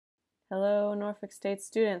Hello Norfolk State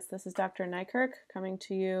students, this is Dr. Nykirk coming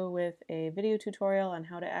to you with a video tutorial on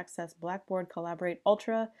how to access Blackboard Collaborate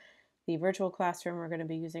Ultra, the virtual classroom we're going to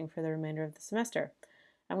be using for the remainder of the semester.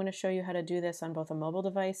 I'm going to show you how to do this on both a mobile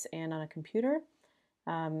device and on a computer.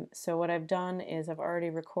 So what I've done is I've already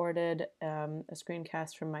recorded a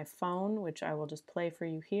screencast from my phone, which I will just play for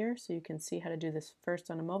you here so you can see how to do this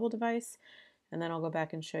first on a mobile device, and then I'll go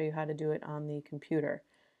back and show you how to do it on the computer.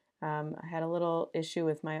 I had a little issue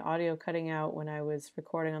with my audio cutting out when I was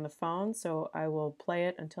recording on the phone, so I will play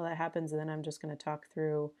it until that happens, and then I'm just going to talk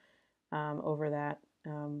through over that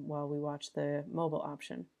while we watch the mobile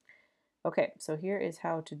option. Okay, so here is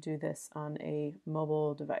how to do this on a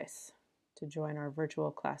mobile device to join our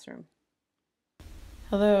virtual classroom.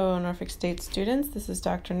 Hello Norfolk State students, this is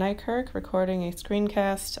Dr. Nykirk recording a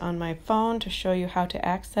screencast on my phone to show you how to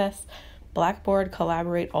access Blackboard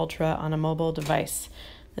Collaborate Ultra on a mobile device.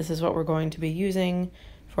 This is what we're going to be using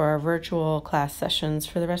for our virtual class sessions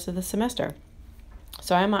for the rest of the semester.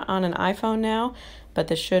 So I'm on an iPhone now, but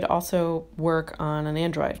this should also work on an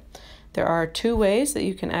Android. There are two ways that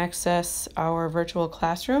you can access our virtual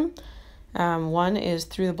classroom. One is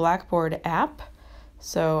through the Blackboard app.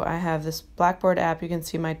 So I have this Blackboard app. You can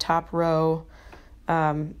see my top row,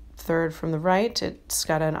 third from the right. It's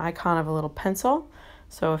got an icon of a little pencil.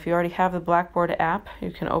 So if you already have the Blackboard app,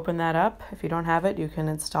 you can open that up. If you don't have it, you can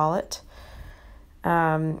install it.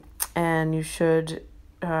 And you should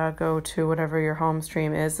go to whatever your home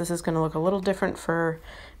stream is. This is going to look a little different for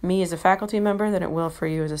me as a faculty member than it will for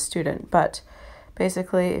you as a student. But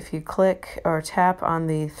basically, if you click or tap on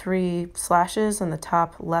the three slashes in the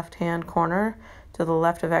top left-hand corner to the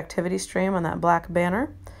left of Activity Stream on that black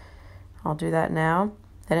banner, I'll do that now.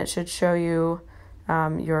 Then it should show you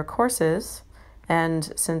your courses.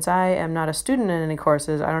 And since I am not a student in any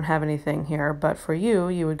courses, I don't have anything here. But for you,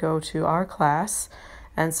 you would go to our class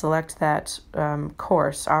and select that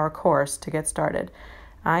course, our course, to get started.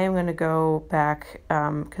 I am going to go back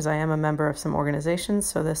because I am a member of some organizations,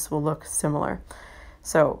 so this will look similar.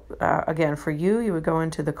 So again, for you, you would go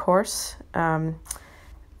into the course menu,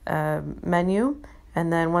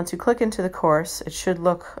 and then once you click into the course, it should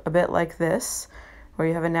look a bit like this, where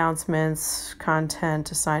you have announcements,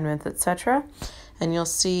 content, assignments, etc. And you'll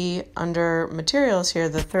see under materials here,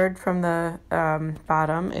 the third from the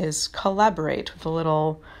bottom is Collaborate with a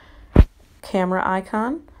little camera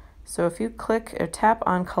icon. So if you click or tap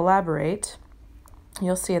on Collaborate,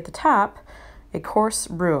 you'll see at the top a course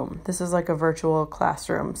room. This is like a virtual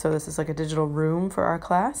classroom. So this is like a digital room for our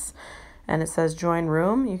class. And it says Join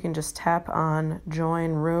Room. You can just tap on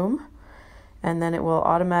Join Room, and then it will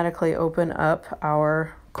automatically open up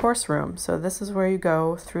our course room. So this is where you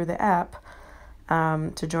go through the app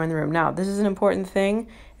to join the room. Now, this is an important thing.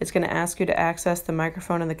 It's going to ask you to access the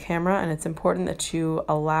microphone and the camera, and it's important that you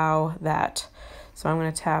allow that. So I'm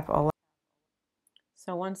going to tap Allow.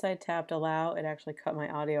 So once I tapped Allow, it actually cut my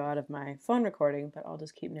audio out of my phone recording, but I'll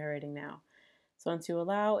just keep narrating now. So once you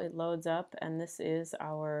allow, it loads up, and this is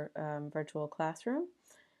our virtual classroom.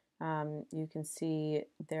 You can see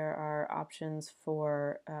there are options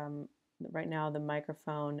for, right now the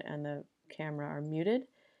microphone and the camera are muted,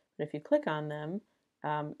 but if you click on them,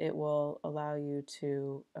 it will allow you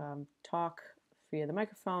to talk via the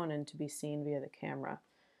microphone and to be seen via the camera.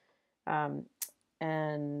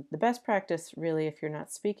 And the best practice, really, if you're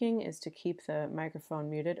not speaking, is to keep the microphone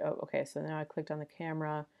muted. Oh, okay, so now I clicked on the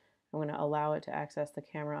camera. I'm going to allow it to access the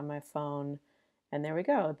camera on my phone, and there we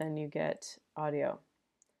go. Then you get audio.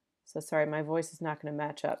 So sorry, my voice is not going to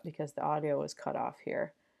match up because the audio was cut off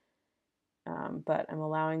here. But I'm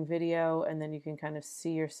allowing video, and then you can kind of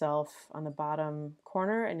see yourself on the bottom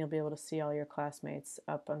corner, and you'll be able to see all your classmates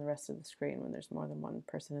up on the rest of the screen when there's more than one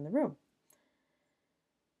person in the room.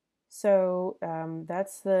 So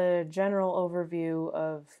that's the general overview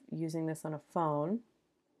of using this on a phone.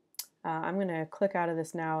 I'm going to click out of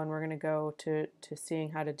this now, and we're going to go to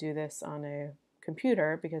seeing how to do this on a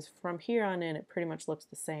computer, because from here on in it pretty much looks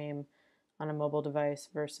the same on a mobile device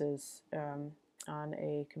versus on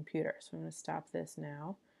a computer. So I'm going to stop this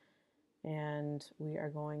now, and we are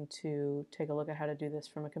going to take a look at how to do this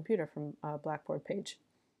from a computer, from a Blackboard page.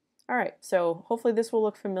 Alright, so hopefully this will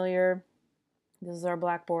look familiar. This is our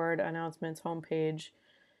Blackboard announcements homepage.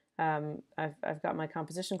 I've got my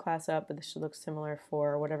composition class up, but this should look similar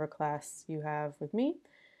for whatever class you have with me.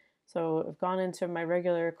 So I've gone into my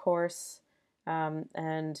regular course,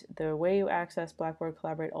 and the way you access Blackboard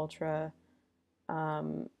Collaborate Ultra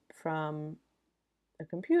from a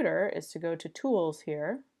computer is to go to Tools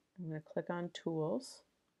here. I'm going to click on Tools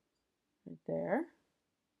right there.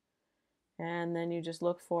 And then you just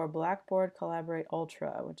look for Blackboard Collaborate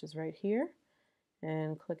Ultra, which is right here.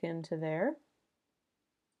 and click into there.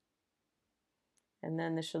 And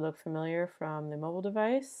then this should look familiar from the mobile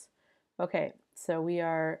device. Okay, so we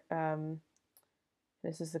are,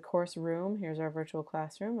 this is the course room. Here's our virtual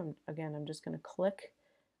classroom. Again, I'm just going to click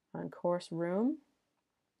on course room,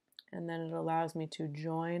 and then it allows me to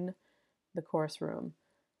join the course room.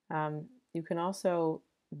 You can also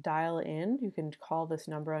dial in. You can call this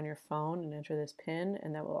number on your phone and enter this PIN,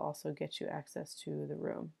 and that will also get you access to the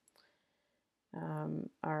room.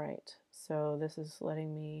 All right, so this is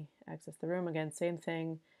letting me access the room. Again, same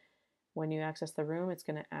thing. When you access the room, it's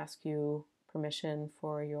going to ask you permission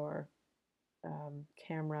for your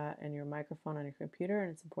camera and your microphone on your computer,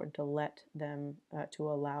 and it's important to let them, to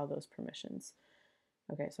allow those permissions.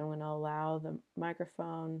 Okay, so I'm going to allow the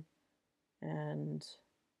microphone and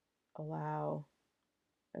allow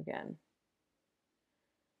again.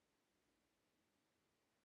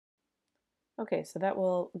 Okay, so that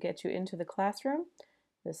will get you into the classroom.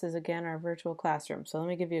 This is again our virtual classroom. So let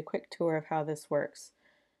me give you a quick tour of how this works.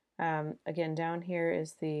 Again, down here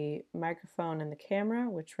is the microphone and the camera,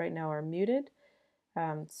 which right now are muted.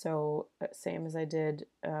 Same as I did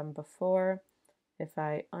before, if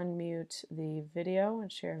I unmute the video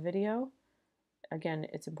and share video, again,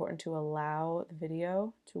 it's important to allow the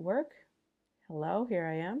video to work. Hello, here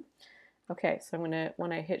I am. Okay, so I'm gonna,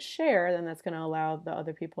 when I hit share, then that's gonna allow the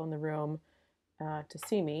other people in the room to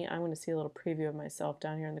see me. I'm going to see a little preview of myself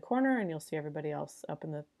down here in the corner, and you'll see everybody else up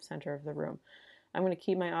in the center of the room. I'm going to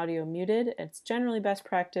keep my audio muted. It's generally best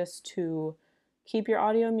practice to keep your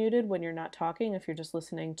audio muted when you're not talking, if you're just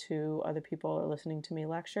listening to other people or listening to me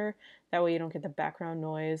lecture. That way you don't get the background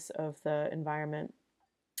noise of the environment.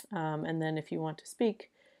 And then if you want to speak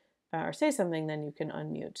or say something, then you can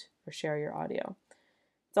unmute or share your audio.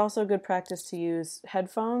 It's also good practice to use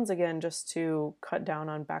headphones, again, just to cut down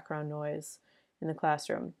on background noise in the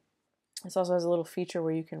classroom. This also has a little feature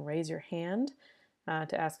where you can raise your hand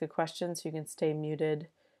to ask a question, so you can stay muted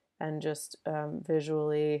and just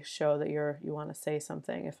visually show that you want to say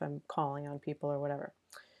something if I'm calling on people or whatever.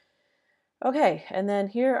 Okay, and then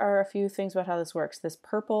here are a few things about how this works. This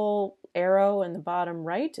purple arrow in the bottom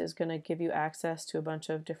right is going to give you access to a bunch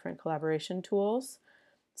of different collaboration tools.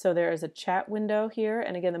 So there is a chat window here,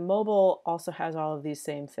 and again, the mobile also has all of these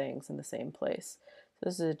same things in the same place. So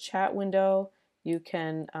this is a chat window. You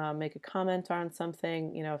can make a comment on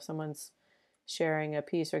something, you know, if someone's sharing a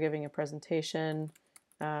piece or giving a presentation,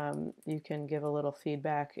 you can give a little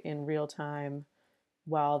feedback in real time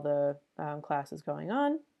while the class is going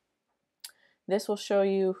on. This will show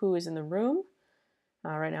you who is in the room.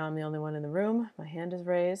 Right now I'm the only one in the room. My hand is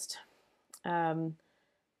raised. And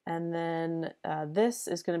then this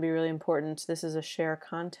is going to be really important. This is a share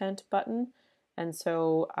content button. And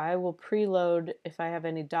so I will preload if I have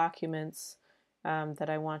any documents that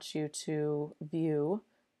I want you to view,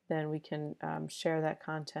 then we can share that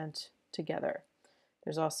content together.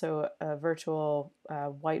 There's also a virtual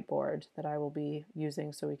whiteboard that I will be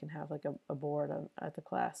using so we can have like a board at the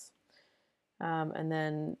class. And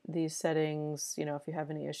then these settings, you know, if you have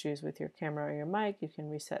any issues with your camera or your mic, you can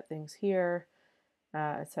reset things here,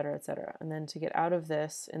 etc., etc. And then to get out of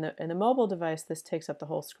this, in the mobile device, this takes up the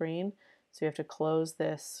whole screen, so you have to close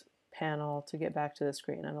this panel to get back to the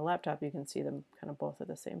screen. On a laptop, you can see them kind of both at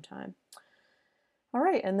the same time. All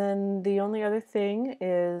right, and then the only other thing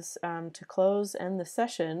is to close end the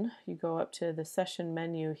session, you go up to the session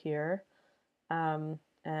menu here,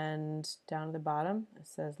 and down at the bottom it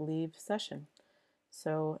says leave session.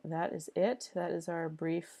 So that is it. That is our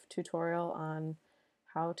brief tutorial on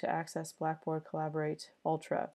how to access Blackboard Collaborate Ultra.